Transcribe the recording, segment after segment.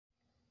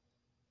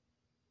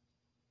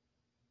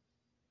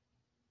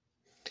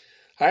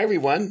Hi,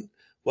 everyone.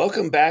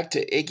 Welcome back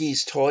to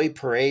Iggy's Toy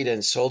Parade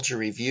and Soldier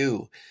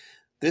Review.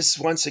 This,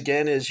 once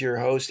again, is your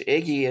host,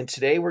 Iggy, and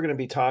today we're going to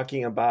be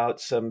talking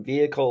about some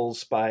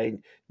vehicles by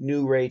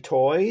Newray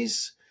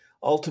Toys,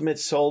 Ultimate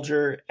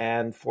Soldier,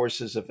 and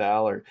Forces of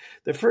Valor.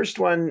 The first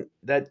one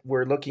that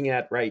we're looking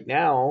at right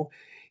now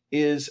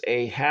is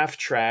a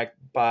half-track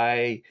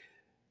by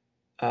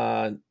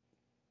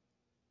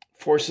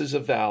Forces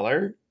of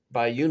Valor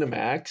by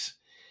Unimax,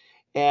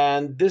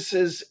 and this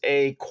is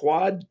a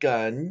quad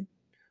gun,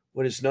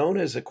 what is known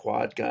as a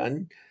quad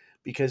gun,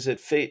 because it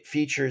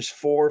features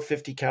four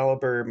 50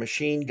 caliber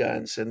machine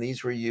guns, and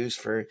these were used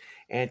for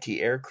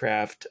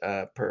anti-aircraft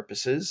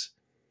purposes.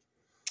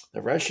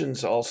 The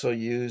Russians also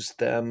used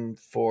them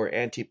for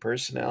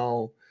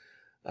anti-personnel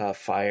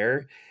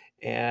fire,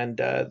 and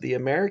the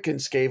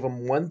Americans gave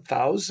them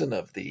 1,000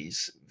 of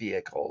these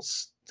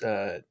vehicles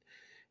to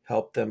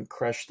help them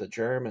crush the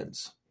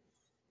Germans.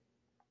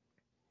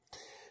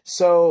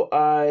 So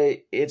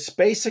it's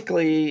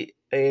basically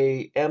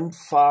a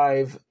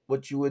M5,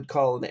 what you would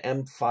call an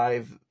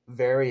M5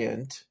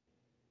 variant,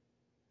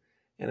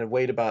 and it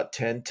weighed about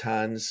 10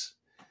 tons.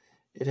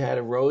 It had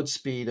a road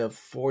speed of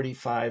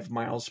 45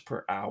 miles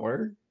per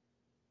hour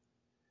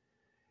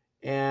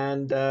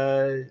and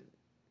had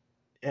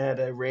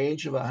a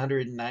range of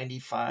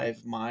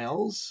 195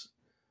 miles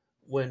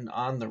when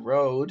on the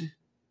road.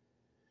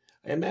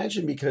 I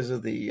imagine because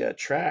of the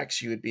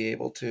tracks, you would be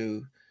able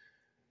to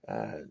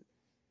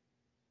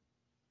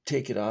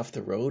take it off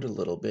the road a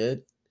little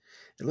bit.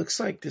 It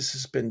looks like this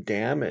has been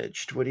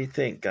damaged. What do you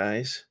think,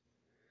 guys?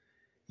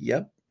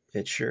 Yep,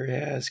 it sure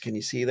has. Can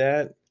you see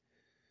that?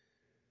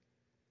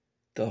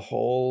 The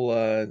whole,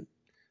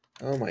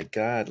 oh my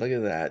God, look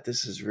at that.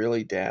 This is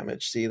really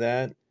damaged. See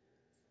that?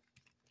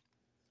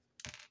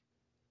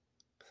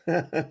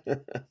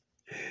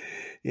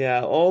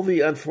 Yeah,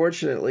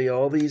 unfortunately,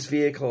 all these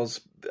vehicles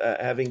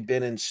having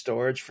been in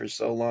storage for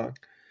so long.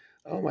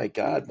 Oh my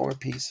God, more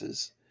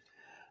pieces.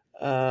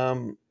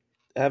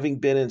 Having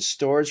been in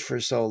storage for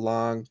so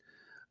long,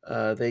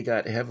 they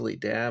got heavily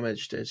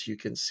damaged, as you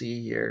can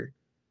see here.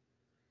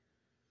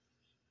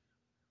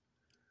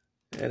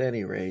 At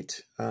any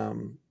rate,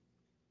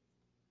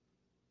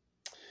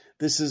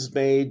 this is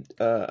made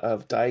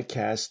of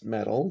die-cast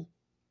metal.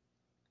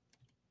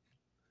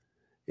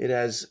 It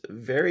has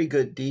very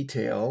good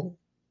detail,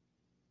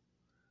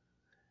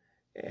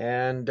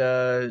 and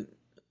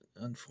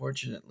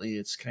unfortunately,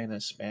 it's kind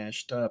of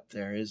smashed up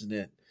there, isn't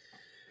it?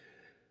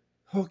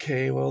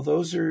 Okay, well,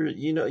 those are,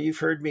 you've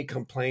heard me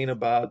complain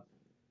about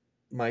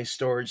my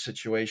storage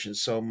situation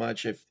so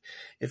much.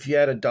 If you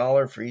had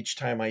 $1 for each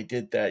time I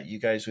did that, you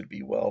guys would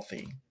be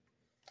wealthy.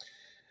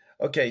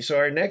 Okay, so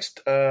our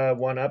next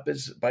one up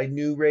is by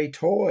Newray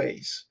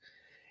Toys.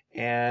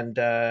 And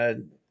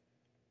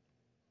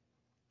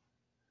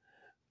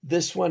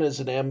this one is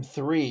an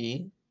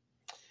M3.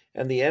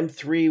 And the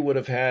M3 would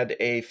have had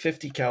a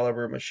 50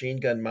 caliber machine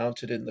gun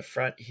mounted in the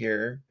front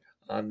here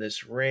on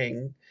this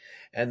ring.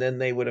 And then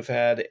they would have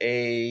had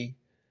a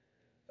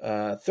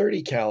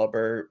 30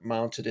 caliber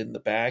mounted in the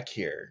back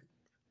here,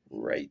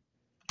 right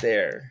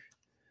there.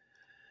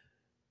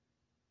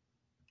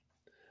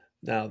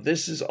 Now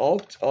this is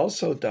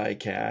also die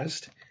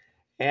cast,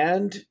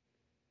 and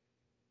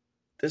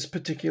this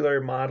particular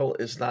model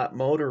is not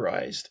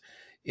motorized.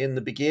 In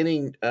the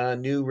beginning,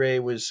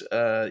 Newray was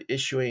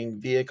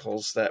issuing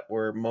vehicles that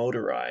were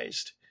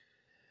motorized.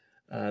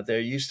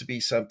 There used to be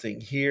something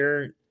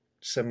here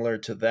similar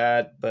to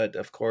that, but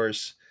of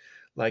course,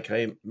 like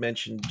I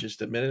mentioned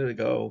just a minute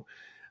ago,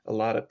 a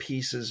lot of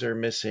pieces are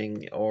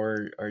missing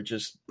or are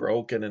just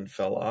broken and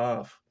fell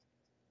off.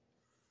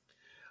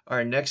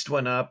 Our next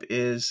one up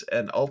is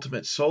an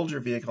Ultimate Soldier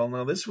vehicle.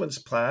 Now, this one's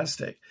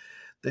plastic.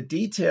 The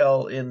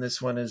detail in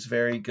this one is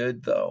very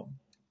good, though.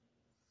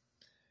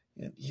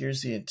 And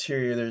here's the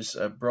interior. There's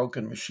a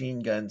broken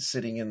machine gun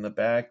sitting in the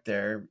back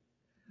there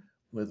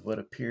with what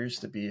appears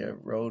to be a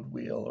road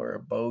wheel or a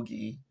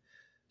bogey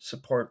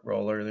support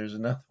roller. There's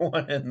another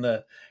one in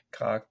the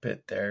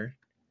cockpit there.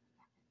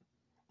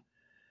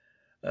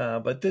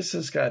 But this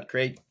has got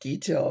great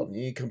detail.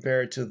 You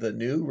compare it to the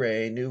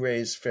Newray. Newray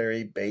is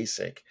very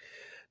basic.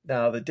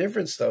 Now, the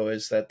difference, though,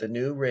 is that the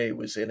Newray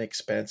was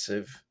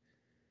inexpensive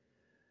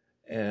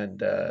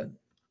and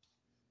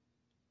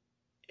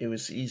it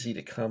was easy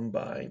to come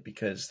by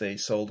because they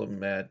sold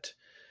them at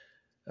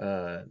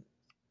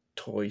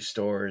toy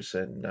stores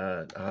and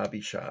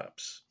hobby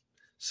shops,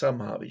 some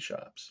hobby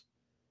shops.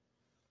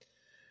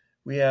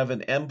 We have an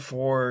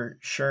M4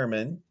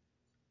 Sherman,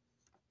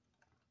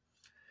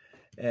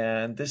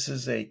 and this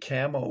is a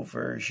camo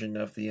version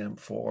of the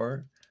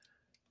M4.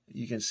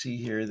 You can see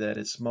here that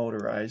it's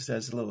motorized. It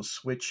has a little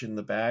switch in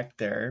the back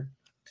there,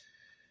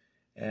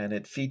 and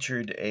it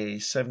featured a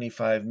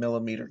 75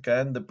 millimeter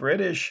gun. The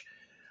British,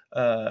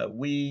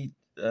 we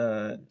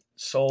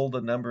sold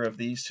a number of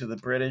these to the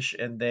British,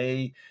 and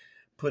they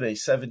put a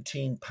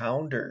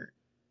 17-pounder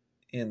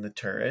in the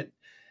turret,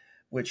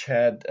 which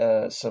had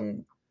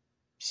some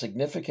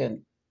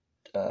significant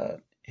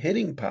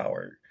hitting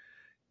power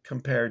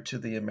compared to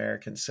the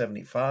American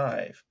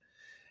 75.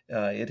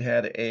 It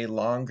had a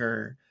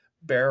longer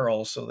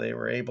barrel, so they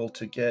were able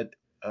to get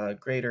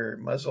greater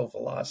muzzle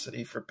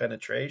velocity for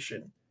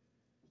penetration.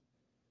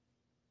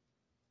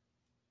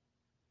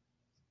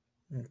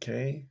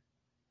 Okay.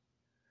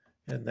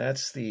 And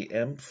that's the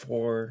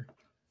M4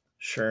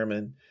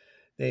 Sherman.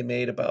 They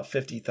made about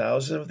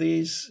 50,000 of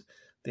these.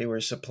 They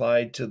were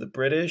supplied to the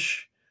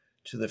British,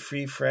 to the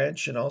Free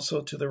French, and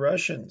also to the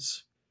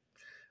Russians.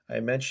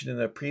 I mentioned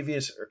in a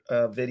previous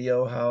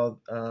video how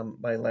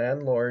my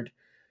landlord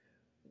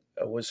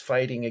was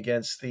fighting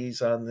against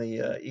these on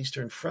the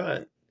Eastern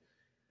Front.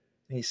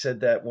 He said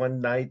that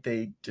one night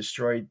they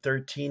destroyed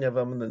 13 of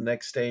them, and the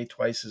next day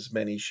twice as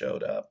many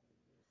showed up.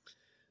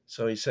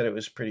 So he said it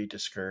was pretty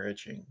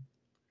discouraging.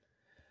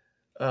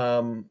 He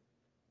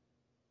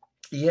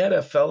had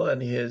a fellow in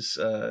his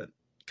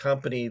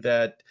company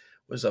that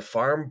was a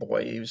farm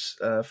boy. He was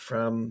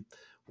from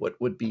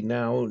what would be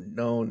now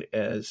known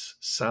as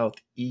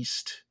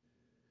southeast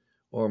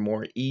or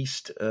more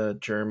east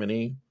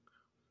Germany.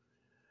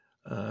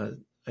 I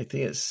think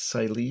it's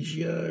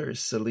Silesia or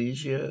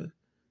Silesia.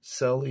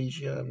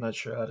 I'm not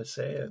sure how to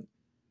say it.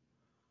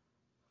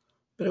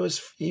 But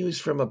he was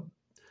from a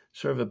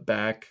sort of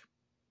a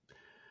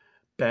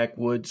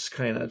backwoods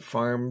kind of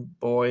farm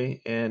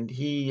boy, and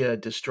he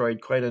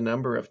destroyed quite a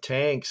number of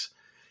tanks.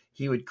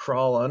 He would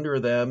crawl under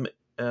them,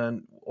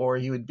 or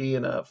he would be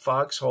in a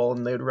foxhole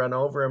and they'd run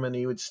over him and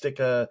he would stick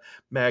a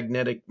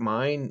magnetic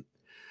mine.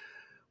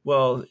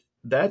 Well,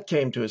 that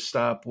came to a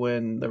stop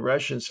when the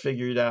Russians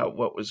figured out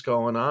what was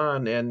going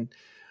on, and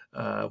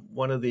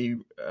one of the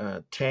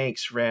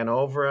tanks ran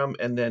over him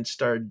and then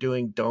started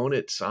doing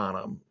donuts on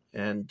him,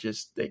 and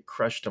just they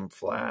crushed him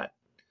flat.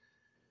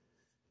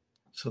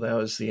 So that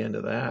was the end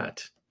of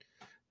that.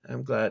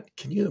 I'm glad.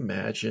 Can you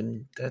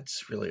imagine?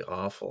 That's really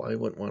awful. I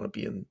wouldn't want to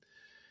be in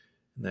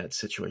that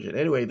situation.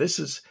 Anyway,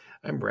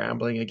 I'm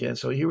rambling again.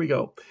 So here we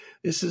go.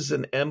 This is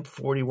an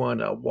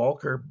M41, a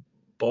Walker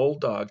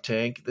Bulldog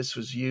tank. This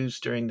was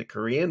used during the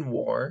Korean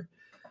War.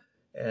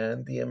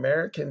 And the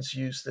Americans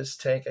used this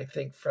tank, I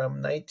think,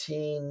 from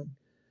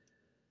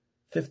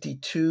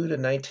 1952 to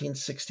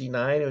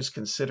 1969. It was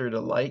considered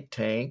a light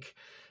tank.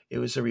 It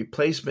was a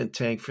replacement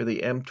tank for the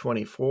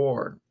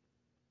M24.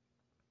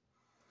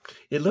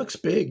 It looks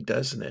big,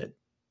 doesn't it,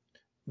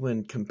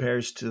 when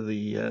compares to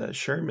the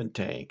Sherman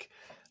tank?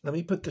 Let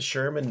me put the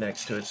Sherman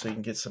next to it so you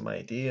can get some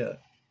idea.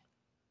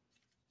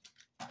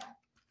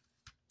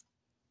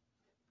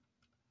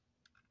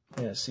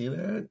 Yeah, see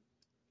that?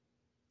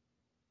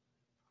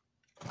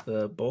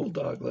 The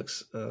Bulldog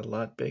looks a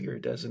lot bigger,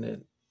 doesn't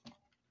it?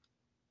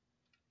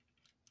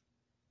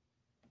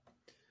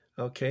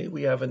 Okay,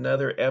 we have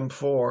another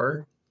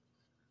M4.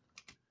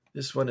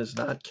 This one is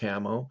not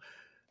camo.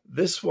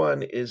 This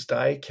one is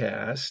die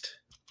cast,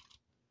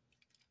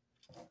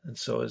 and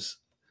so is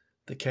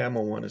the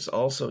camo one is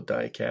also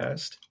die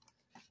cast.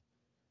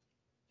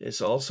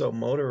 It's also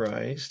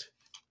motorized.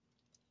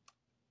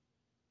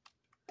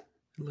 It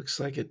looks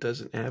like it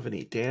doesn't have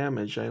any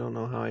damage. I don't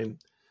know how I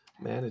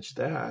managed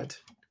that.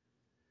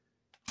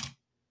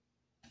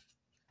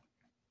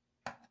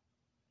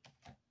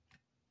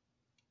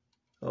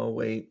 Oh,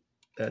 wait,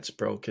 that's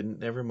broken.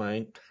 Never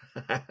mind.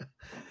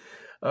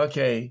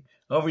 Okay,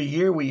 over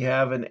here we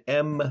have an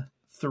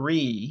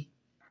M3,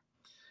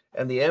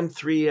 and the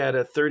M3 had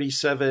a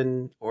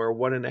 37 or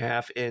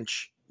 1.5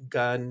 inch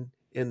gun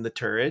in the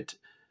turret.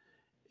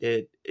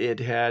 It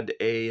had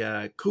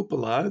a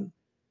cupola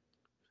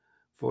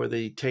for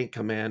the tank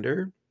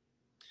commander,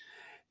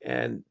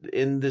 and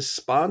in this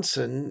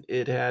sponson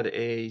it had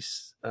a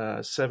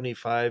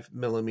 75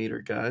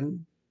 millimeter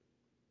gun.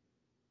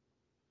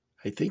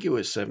 I think it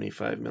was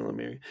 75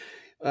 millimeter.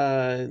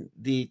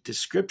 The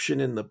description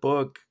in the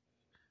book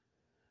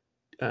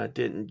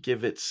didn't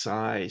give its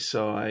size,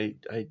 so I'm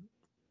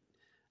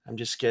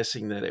just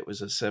guessing that it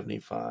was a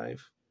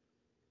 75.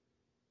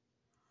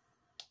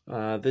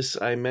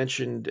 This I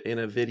mentioned in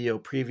a video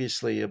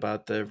previously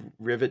about the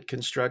rivet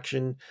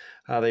construction,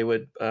 how they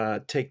would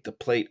take the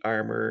plate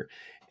armor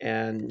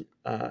and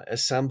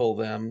assemble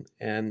them,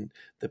 and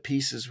the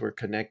pieces were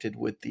connected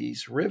with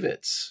these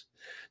rivets.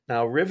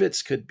 Now,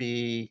 rivets could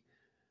be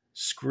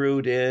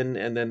screwed in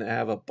and then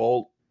have a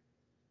bolt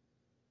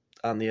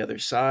on the other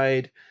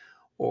side,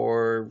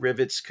 or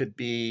rivets could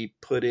be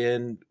put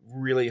in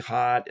really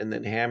hot and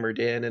then hammered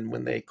in, and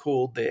when they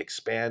cooled, they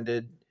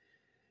expanded,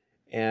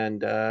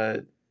 and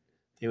they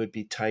would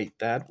be tight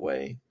that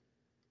way.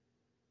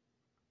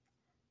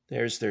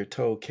 There's their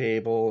tow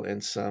cable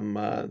and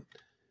some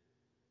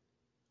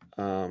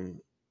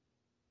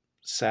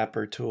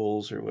sapper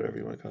tools, or whatever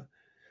you want to call it.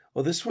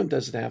 Well, this one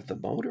doesn't have the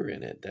motor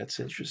in it. That's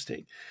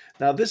interesting.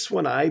 Now, this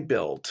one I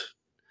built.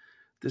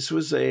 This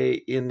was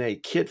in a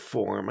kit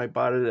form. I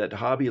bought it at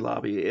Hobby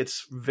Lobby.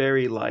 It's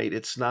very light.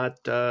 It's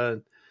not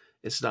die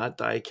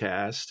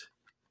cast.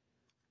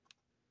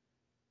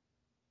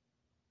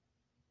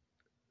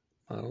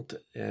 And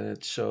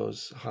it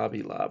shows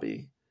Hobby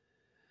Lobby.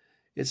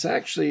 It's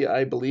actually,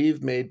 I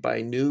believe, made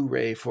by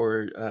Newray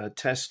for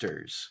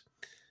testers.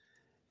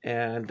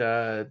 And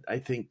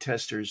I think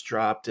testers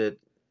dropped it.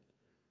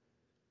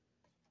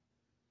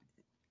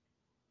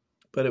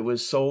 but it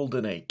was sold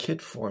in a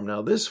kit form.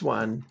 Now this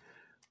one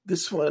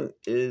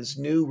is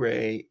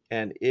Newray,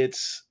 and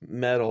it's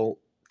metal,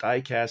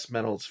 die-cast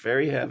metal. It's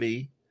very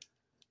heavy.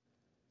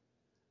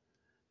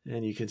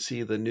 And you can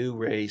see the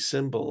Newray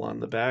symbol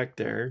on the back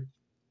there.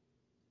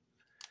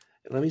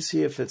 Let me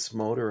see if it's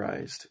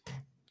motorized.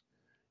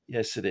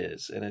 Yes, it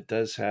is. And it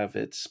does have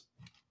its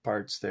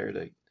parts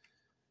there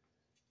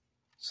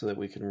so that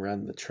we can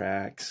run the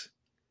tracks.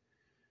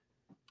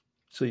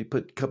 So you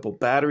put a couple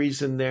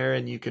batteries in there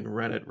and you can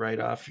run it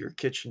right off your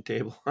kitchen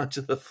table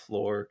onto the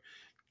floor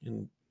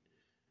and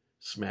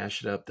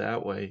smash it up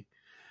that way.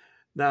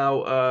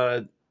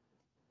 Now,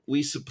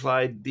 we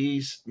supplied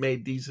these,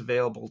 made these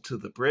available to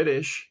the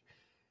British,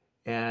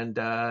 and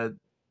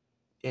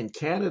in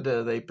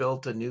Canada, they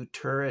built a new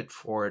turret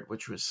for it,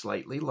 which was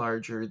slightly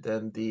larger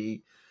than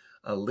the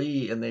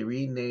Lee, and they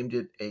renamed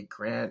it a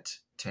Grant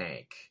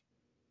tank.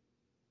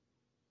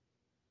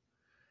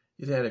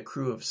 It had a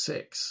crew of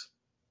 6.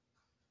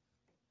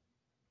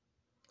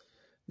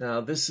 Now,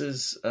 this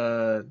is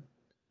a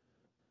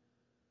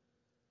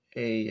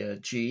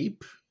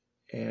Jeep,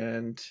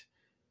 and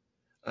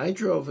I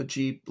drove a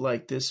Jeep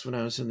like this when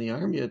I was in the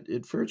Army.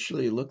 It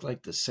virtually looked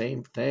like the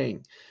same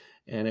thing,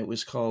 and it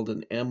was called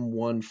an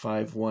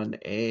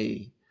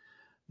M151A.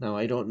 Now,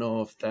 I don't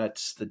know if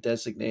that's the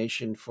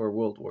designation for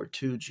World War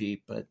II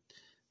Jeep, but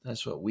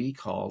that's what we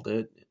called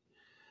it.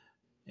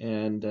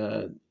 And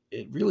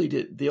it really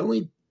did. The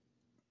only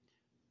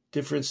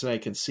difference that I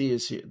can see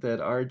is that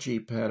our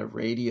Jeep had a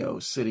radio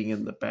sitting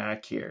in the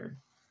back here.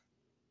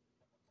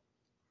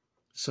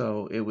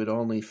 So it would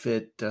only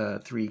fit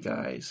 3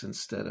 guys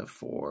instead of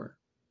 4.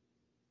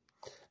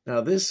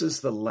 Now, this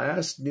is the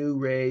last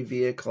Newray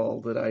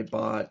vehicle that I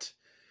bought.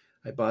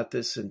 I bought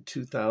this in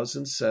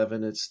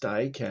 2007. It's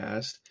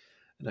die-cast,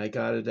 and I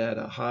got it at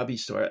a hobby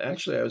store.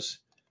 Actually, I was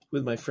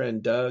with my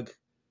friend Doug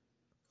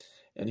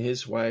and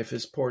his wife.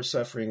 His poor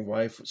suffering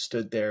wife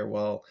stood there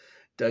while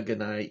Doug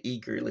and I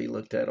eagerly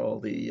looked at all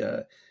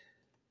the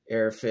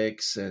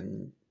Airfix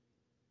and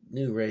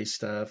Newray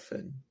stuff,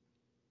 and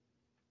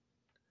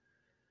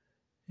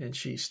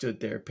she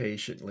stood there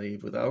patiently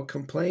without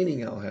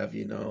complaining, I'll have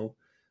you know.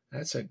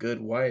 That's a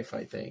good wife,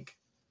 I think.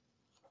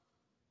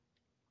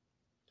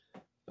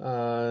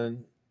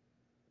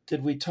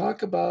 Did we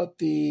talk about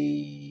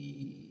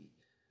the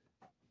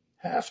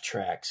half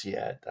tracks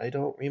yet? I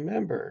don't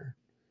remember.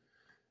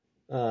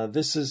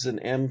 This is an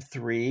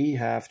M3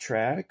 half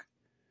track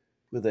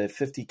with a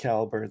 50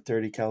 caliber and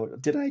 30 caliber.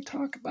 Did I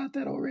talk about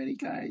that already,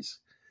 guys?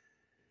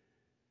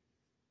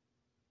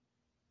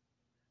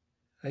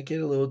 I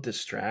get a little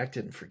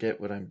distracted and forget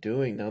what I'm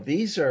doing. Now,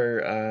 these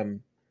are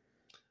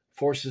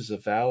Forces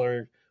of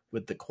Valor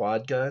with the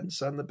quad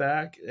guns on the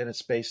back, and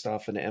it's based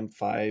off an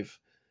M5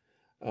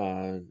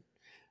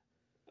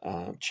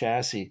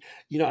 chassis.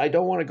 You know, I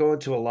don't want to go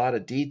into a lot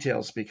of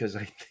details because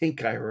I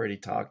think I already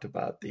talked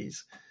about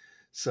these.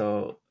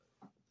 So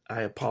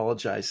I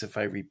apologize if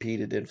I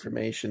repeated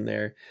information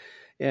there.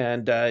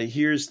 And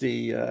here's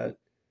the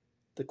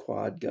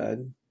quad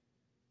gun.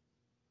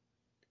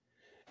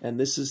 And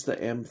this is the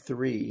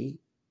M3,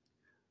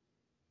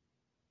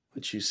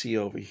 which you see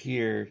over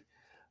here.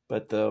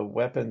 But the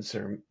weapons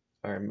are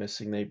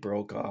missing. They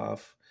broke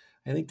off.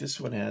 I think this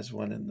one has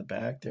one in the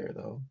back there,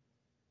 though.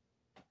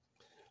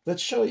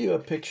 Let's show you a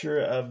picture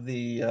of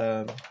the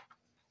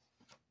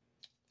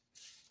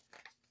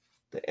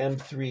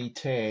M3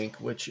 tank,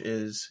 which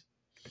is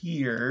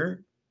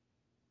here.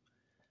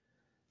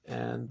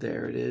 And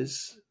there it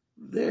is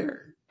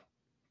there.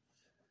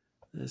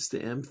 That's the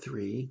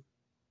M3.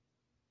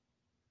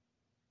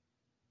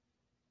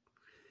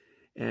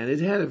 And it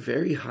had a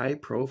very high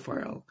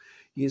profile.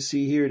 You can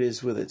see here it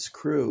is with its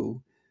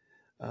crew.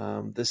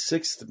 The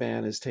 6th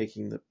man is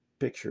taking the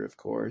picture, of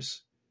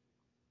course.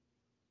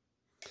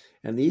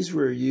 And these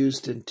were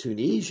used in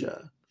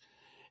Tunisia.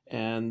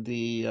 And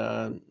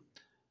the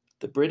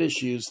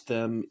British used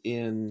them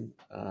in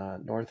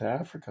North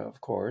Africa, of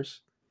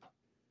course.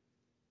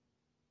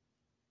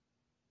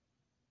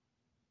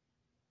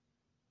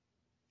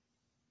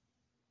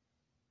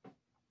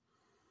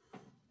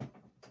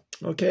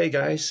 Okay,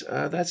 guys,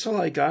 that's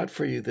all I got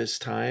for you this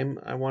time.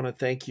 I want to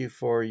thank you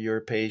for your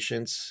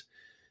patience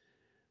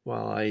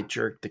while I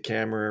jerked the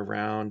camera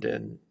around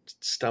and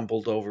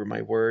stumbled over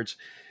my words.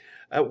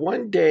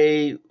 One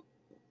day,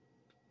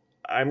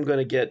 I'm going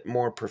to get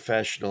more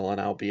professional,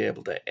 and I'll be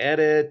able to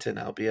edit, and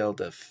I'll be able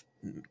to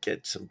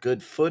get some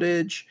good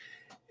footage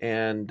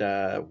and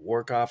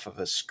work off of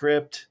a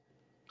script.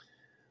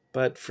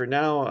 But for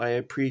now, I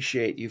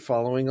appreciate you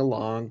following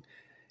along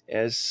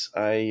as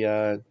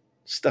I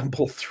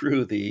stumble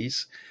through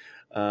these.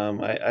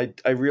 I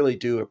really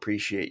do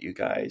appreciate you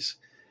guys.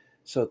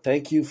 So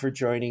thank you for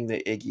joining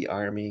the Iggy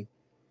Army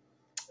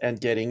and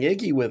getting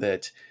Iggy with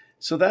it.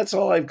 So that's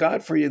all I've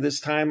got for you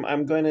this time.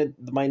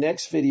 My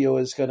next video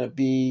is going to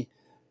be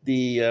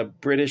the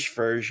British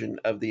version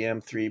of the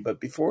M3.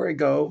 But before I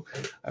go,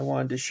 I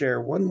wanted to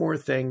share one more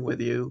thing with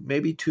you,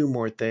 maybe 2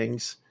 more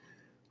things.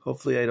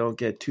 Hopefully I don't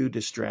get too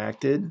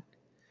distracted.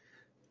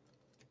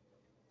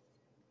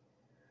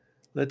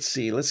 Let's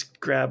see. Let's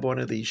grab one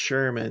of these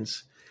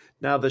Shermans.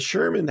 Now, the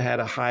Sherman had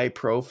a high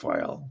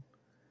profile.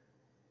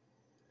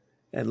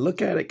 And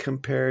look at it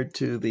compared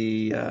to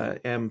the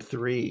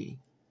M3.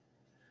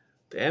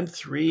 The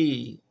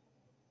M3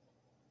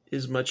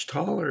 is much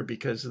taller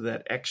because of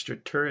that extra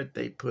turret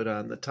they put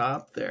on the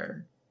top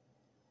there.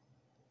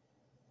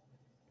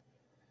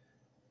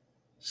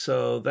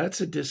 So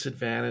that's a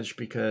disadvantage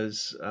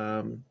because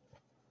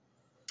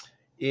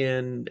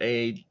in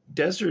a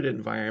desert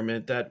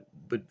environment, that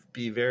would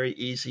be very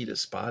easy to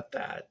spot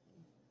that.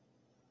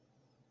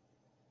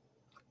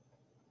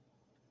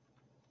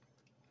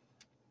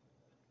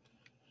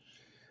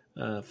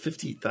 Uh,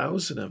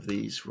 50,000 of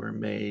these were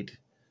made,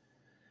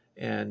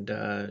 and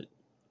the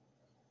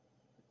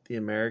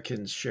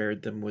Americans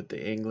shared them with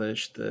the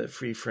English, the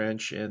Free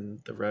French,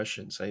 and the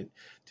Russians.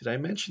 Did I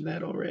mention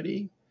that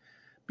already?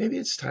 Maybe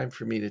it's time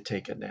for me to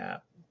take a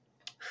nap.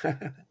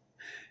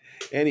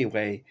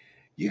 Anyway,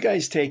 you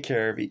guys take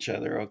care of each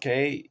other,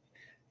 okay?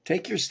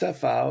 Take your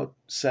stuff out,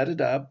 set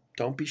it up,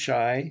 don't be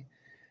shy,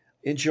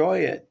 enjoy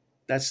it.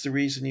 That's the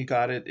reason you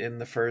got it in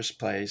the first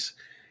place.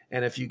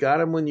 And if you got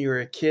them when you were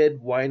a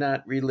kid, why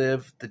not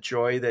relive the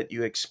joy that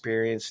you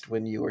experienced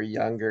when you were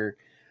younger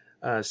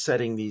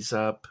setting these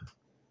up?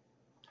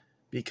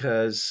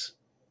 Because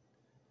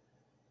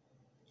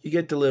you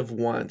get to live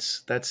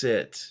once. That's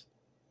it.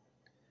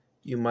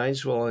 You might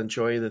as well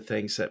enjoy the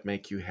things that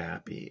make you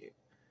happy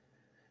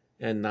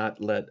and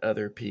not let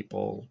other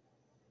people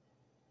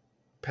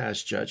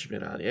pass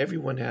judgment on you.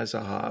 Everyone has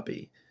a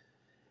hobby.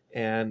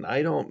 And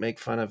I don't make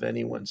fun of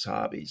anyone's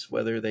hobbies,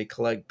 whether they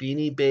collect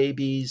Beanie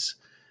Babies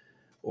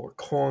or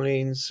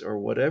coins or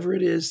whatever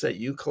it is that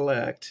you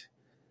collect.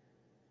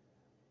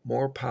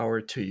 More power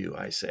to you,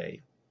 I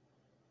say.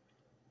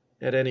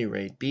 At any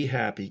rate, be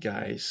happy,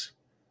 guys.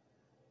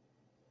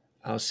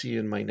 I'll see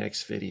you in my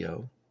next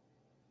video.